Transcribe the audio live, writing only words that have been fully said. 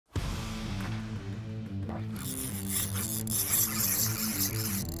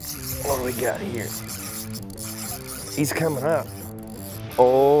What do we got here? He's coming up.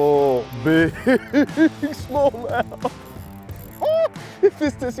 Oh, big smallmouth. Oh, if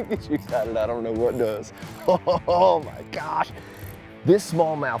this doesn't get you excited, I don't know what does. Oh my gosh. This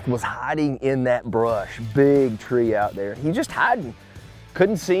smallmouth was hiding in that brush. Big tree out there. He just hiding.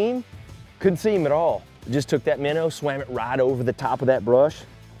 Couldn't see him at all. Just took that minnow, swam it right over the top of that brush.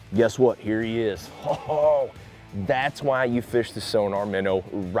 Guess what? Here he is. Oh, that's why you fish the sonar minnow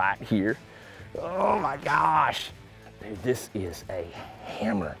right here. Oh my gosh. Dude, this is a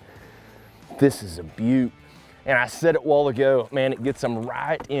hammer. This is a beaut. And I said it a while ago, man, it gets them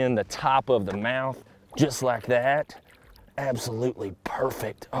right in the top of the mouth, just like that. Absolutely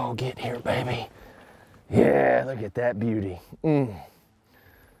perfect. Oh, get here, baby. Yeah, look at that beauty.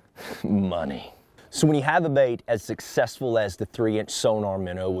 Money. So when you have a bait as successful as the 3-inch sonar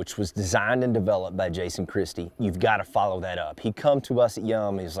minnow, which was designed and developed by Jason Christie, you've got to follow that up. He come to us at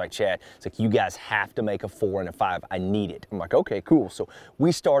Yum, he's like, Chad, it's like, you guys have to make a 4 and a 5. I need it. I'm like, okay, cool. So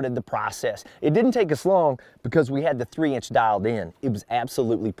we started the process. It didn't take us long because we had the 3-inch dialed in. It was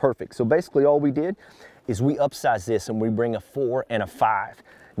absolutely perfect. So basically all we did is we upsize this and we bring a 4 and a 5.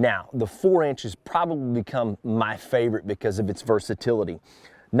 Now, the 4-inch has probably become my favorite because of its versatility.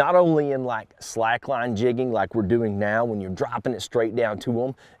 Not only in like slackline jigging like we're doing now when you're dropping it straight down to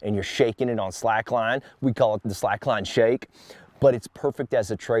them and you're shaking it on slackline, we call it the slackline shake, but it's perfect as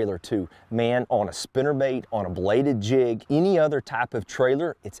a trailer too. Man, on a spinnerbait, on a bladed jig, any other type of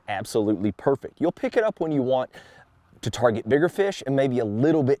trailer, it's absolutely perfect. You'll pick it up when you want to target bigger fish and maybe a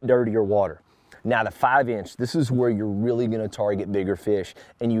little bit dirtier water. Now the 5-inch, this is where you're really gonna target bigger fish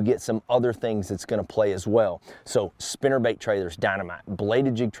and you get some other things that's gonna play as well. So spinnerbait trailers, dynamite.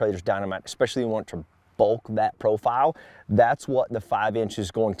 Bladed jig trailers, dynamite, especially if you want to bulk that profile. That's what the 5-inch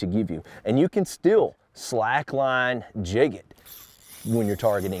is going to give you. And you can still slackline jig it when you're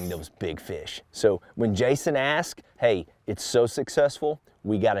targeting those big fish. So when Jason asks, hey, it's so successful,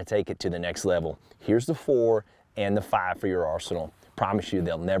 we gotta take it to the next level. Here's the 4 and the 5 for your arsenal. Promise you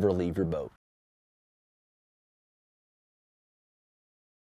they'll never leave your boat.